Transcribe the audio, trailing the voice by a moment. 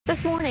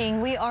This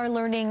morning, we are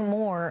learning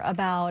more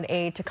about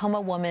a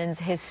Tacoma woman's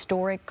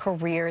historic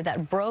career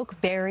that broke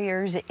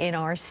barriers in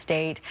our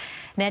state.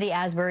 Nettie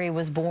Asberry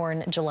was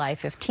born July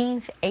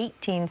 15th,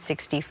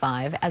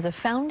 1865. As a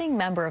founding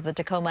member of the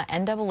Tacoma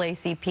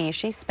NAACP,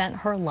 she spent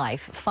her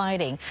life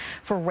fighting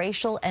for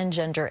racial and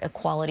gender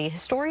equality.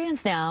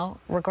 Historians now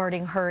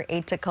regarding her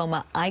a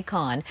Tacoma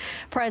icon.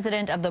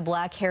 President of the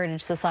Black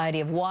Heritage Society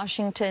of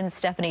Washington,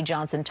 Stephanie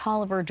Johnson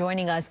Tolliver,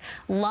 joining us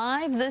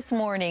live this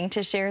morning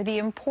to share the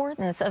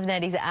importance of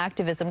Nettie's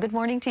activism. Good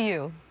morning to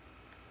you.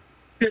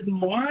 Good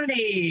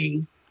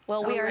morning.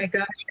 Well, we oh are. My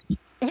gosh.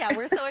 Yeah,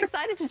 we're so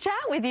excited to chat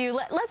with you.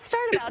 Let's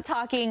start about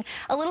talking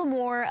a little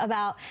more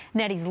about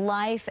Nettie's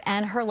life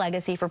and her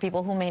legacy for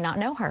people who may not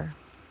know her.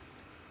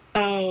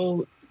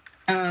 Oh,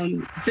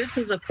 this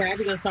is a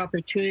fabulous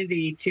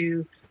opportunity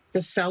to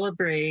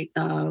celebrate,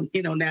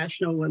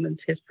 National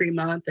Women's History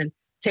Month and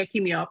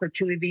taking the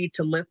opportunity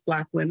to lift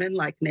Black women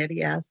like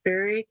Nettie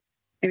Asberry.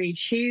 I mean,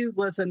 she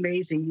was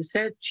amazing. You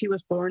said she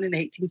was born in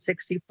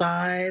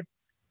 1865,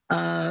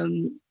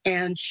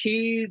 and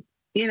she,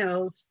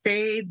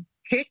 stayed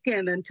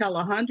kicking until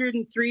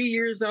 103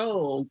 years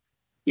old,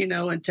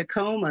 in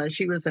Tacoma.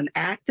 She was an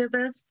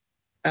activist,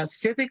 a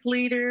civic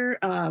leader,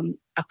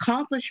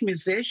 accomplished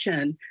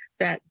musician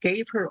that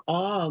gave her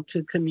all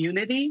to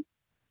community.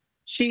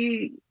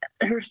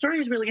 Her story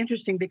is really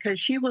interesting because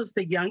she was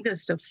the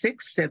youngest of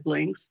 6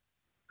 siblings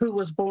who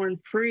was born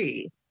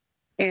free.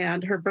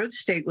 And her birth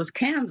state was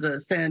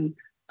Kansas, and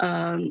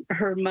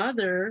her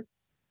mother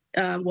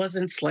was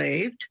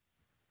enslaved.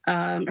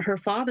 Her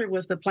father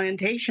was the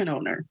plantation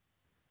owner.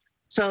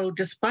 So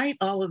despite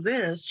all of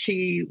this,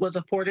 she was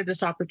afforded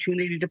this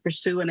opportunity to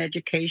pursue an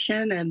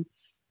education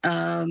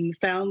and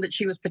found that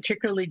she was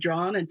particularly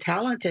drawn and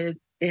talented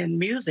in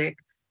music.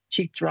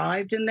 She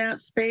thrived in that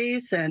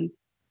space, and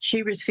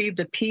she received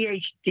a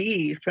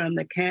PhD from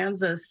the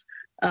Kansas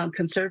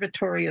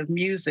Conservatory of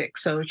Music.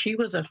 So she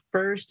was a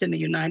first in the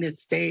United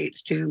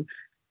States to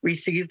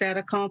receive that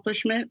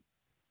accomplishment.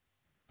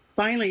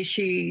 Finally,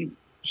 she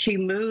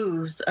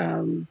moves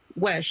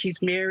west.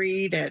 She's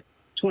married at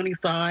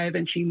 25,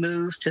 and she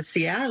moves to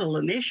Seattle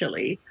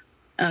initially.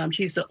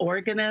 She's the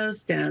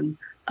organist and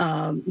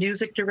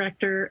music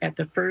director at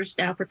the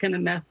First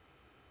African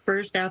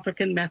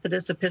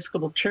Methodist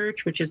Episcopal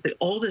Church, which is the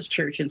oldest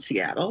church in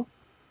Seattle.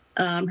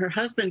 Her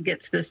husband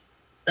gets this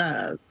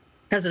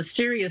has a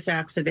serious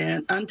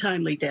accident,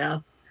 untimely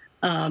death,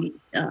 3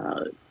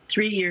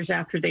 years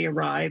after they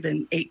arrive in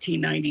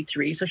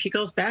 1893. So she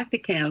goes back to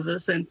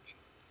Kansas and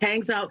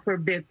hangs out for a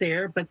bit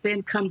there, but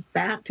then comes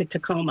back to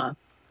Tacoma.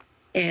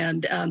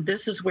 And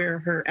this is where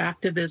her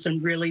activism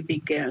really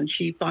begins.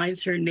 She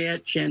finds her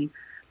niche, and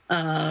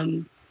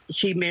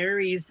she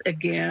marries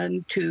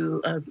again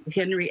to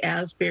Henry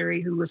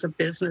Asberry, who was a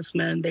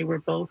businessman. They were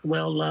both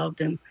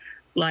well-loved and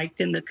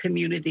liked in the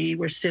community,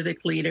 were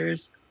civic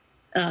leaders.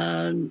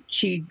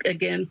 She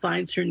again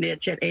finds her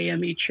niche at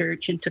AME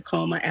Church in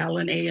Tacoma,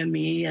 Allen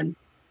AME,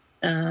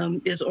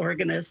 and is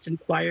organist and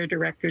choir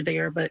director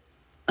there. But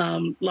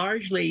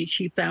largely,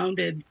 she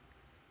founded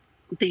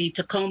the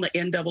Tacoma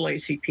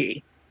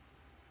NAACP,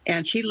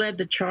 and she led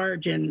the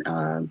charge in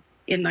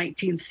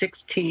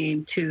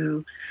 1916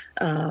 to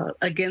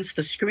against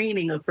the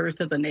screening of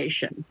Birth of a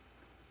Nation.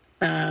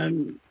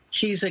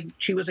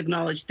 She was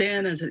acknowledged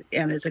then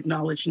and is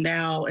acknowledged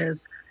now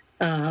as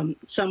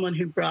someone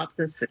who brought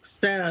the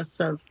success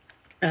of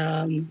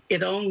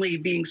it only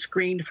being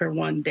screened for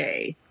one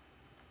day.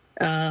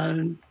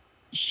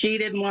 She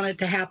didn't want it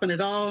to happen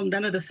at all.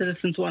 None of the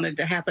citizens wanted it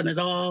to happen at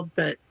all,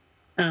 but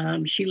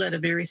she led a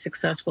very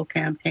successful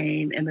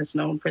campaign and is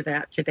known for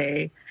that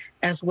today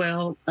as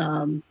well.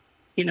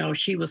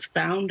 She was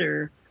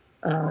founder,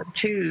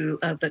 too,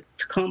 of the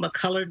Tacoma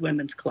Colored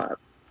Women's Club.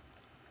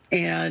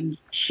 And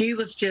she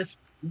was just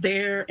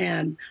there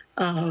and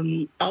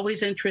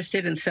always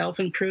interested in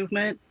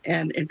self-improvement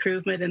and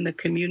improvement in the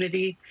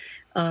community.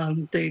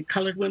 The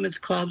Colored Women's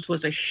Clubs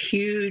was a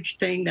huge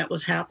thing that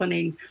was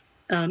happening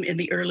in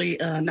the early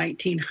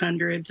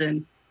 1900s.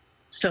 And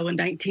so in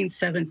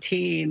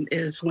 1917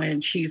 is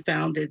when she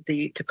founded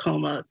the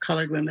Tacoma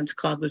Colored Women's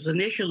Club. It was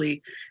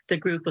initially, the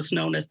group was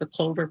known as the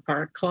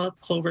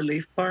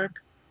Cloverleaf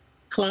Park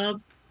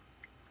Club.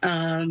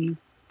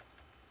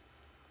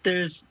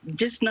 There's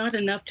just not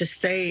enough to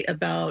say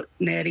about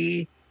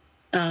Nettie,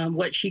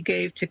 what she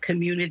gave to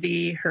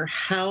community. Her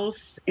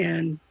house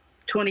in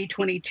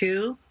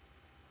 2022,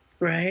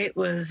 right,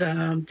 was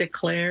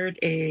declared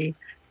a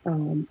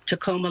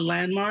Tacoma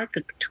landmark,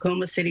 a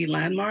Tacoma City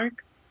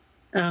landmark.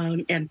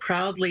 And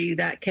proudly,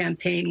 that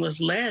campaign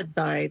was led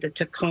by the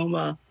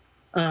Tacoma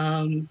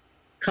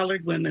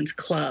Colored Women's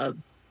Club,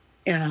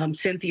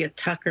 Cynthia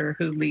Tucker,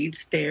 who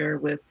leads there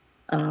with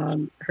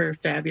her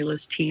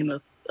fabulous team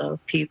of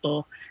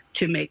people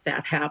to make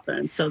that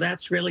happen. So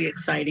that's really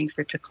exciting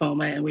for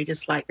Tacoma, and we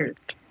just like her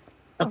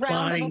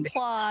applauding. Round of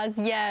applause,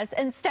 yes.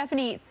 And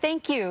Stephanie,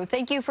 thank you.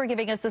 Thank you for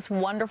giving us this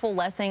wonderful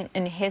lesson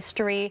in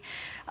history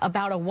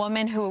about a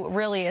woman who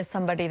really is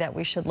somebody that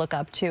we should look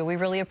up to. We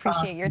really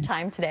appreciate your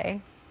time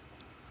today.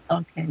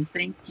 Okay,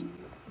 thank you.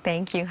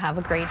 Thank you. Have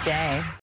a great day.